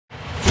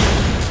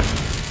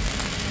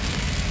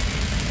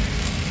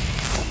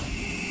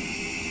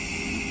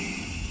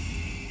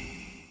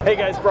Hey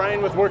guys,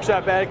 Brian with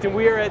Workshop Addington.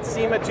 We are at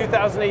SEMA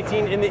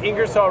 2018 in the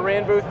Ingersoll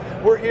RAN booth.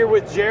 We're here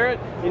with Jarrett,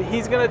 and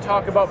he's going to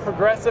talk about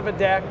progressive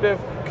adaptive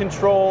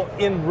control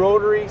in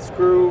rotary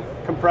screw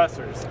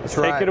compressors. That's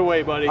Take right. it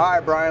away, buddy. All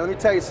right, Brian, let me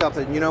tell you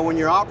something. You know, when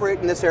you're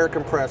operating this air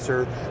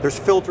compressor, there's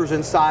filters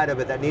inside of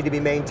it that need to be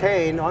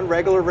maintained on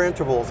regular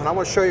intervals, and I'm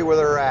going to show you where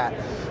they're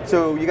at.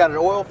 So you got an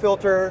oil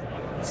filter,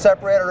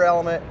 separator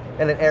element,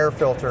 and an air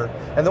filter.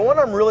 And the one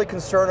I'm really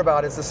concerned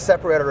about is the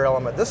separator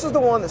element. This is the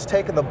one that's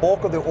taking the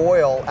bulk of the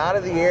oil out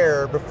of the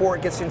air before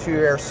it gets into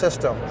your air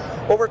system.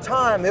 Over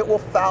time, it will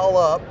foul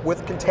up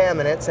with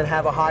contaminants and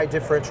have a high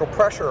differential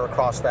pressure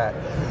across that.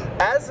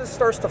 As this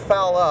starts to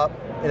foul up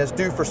and is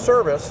due for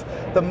service,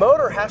 the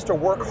motor has to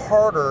work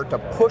harder to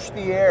push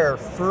the air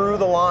through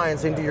the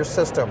lines into your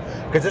system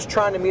because it's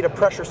trying to meet a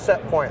pressure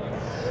set point.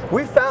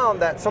 We found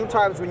that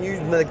sometimes when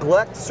you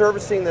neglect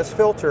servicing this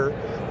filter,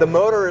 the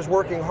motor is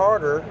working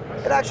harder,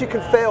 it actually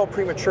can fail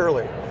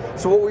prematurely.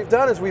 So what we've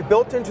done is we've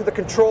built into the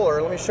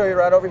controller, let me show you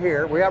right over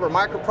here, we have a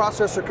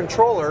microprocessor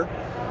controller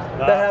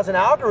that has an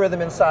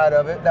algorithm inside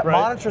of it that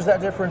monitors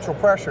that differential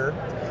pressure.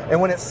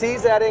 And when it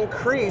sees that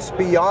increase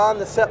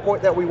beyond the set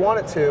point that we want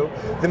it to,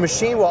 the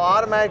machine will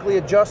automatically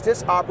adjust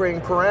its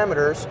operating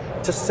parameters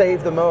to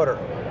save the motor.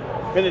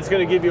 And it's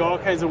going to give you all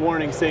kinds of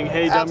warnings saying,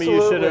 hey dummy,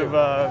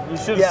 Absolutely. you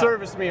should have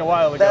serviced me a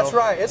while ago. That's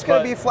right. It's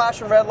going to be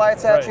flashing red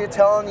lights at you,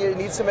 telling you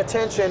need some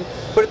attention,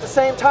 but at the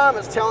same time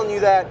it's telling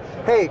you that,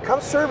 hey, come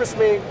service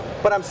me,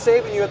 but I'm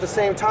saving you at the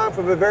same time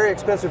from a very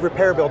expensive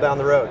repair bill down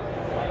the road.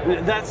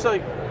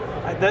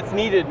 That's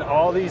needed in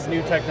all these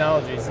new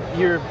technologies.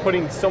 You're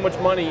putting so much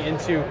money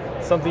into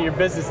something your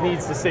business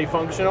needs to stay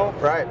functional,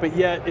 but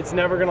yet it's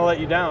never going to let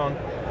you down.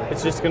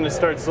 It's just going to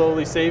start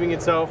slowly saving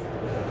itself,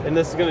 and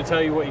this is going to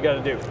tell you what you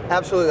got to do.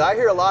 Absolutely. I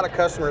hear a lot of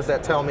customers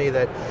that tell me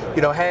that,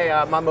 you know, hey,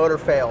 my motor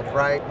failed,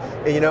 right?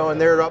 And, you know,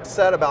 and they're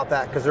upset about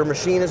that because their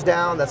machine is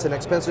down, that's an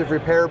expensive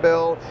repair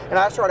bill, and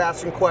I start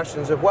asking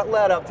questions of what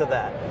led up to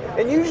that.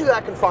 And usually I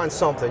can find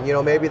something, you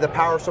know, maybe the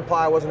power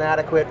supply wasn't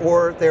adequate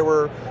or they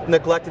were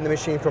neglecting the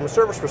machine from a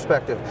service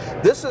perspective.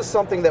 This is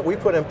something that we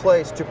put in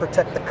place to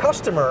protect the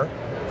customer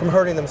from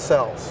hurting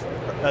themselves.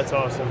 That's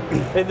awesome.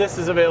 And this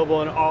is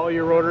available in all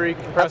your rotary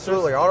compressors?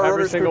 Absolutely, all our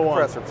rotary screw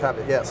compressors have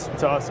it, yes.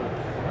 It's awesome.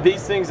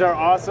 These things are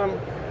awesome.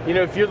 You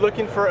know, if you're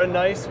looking for a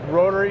nice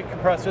rotary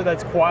compressor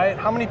that's quiet,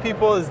 how many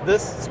people is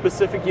this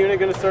specific unit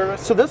going to service?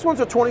 So this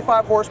one's a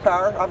 25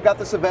 horsepower. I've got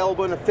this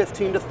available in a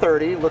 15 to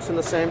 30. It looks in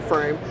the same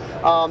frame.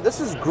 This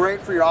is great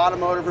for your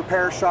automotive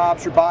repair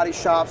shops, your body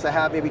shops that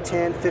have maybe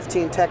 10,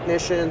 15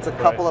 technicians, a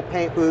couple of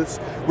paint booths,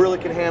 really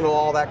can handle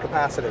all that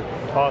capacity.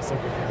 Awesome.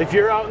 If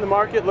you're out in the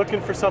market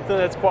looking for something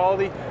that's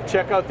quality,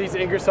 check out these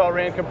Ingersoll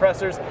RAN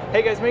compressors.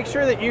 Hey guys, make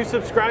sure that you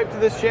subscribe to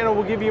this channel.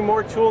 We'll give you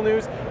more tool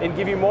news and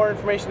give you more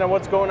information on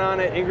what's going on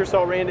at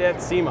Ingersoll RAN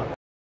at SEMA.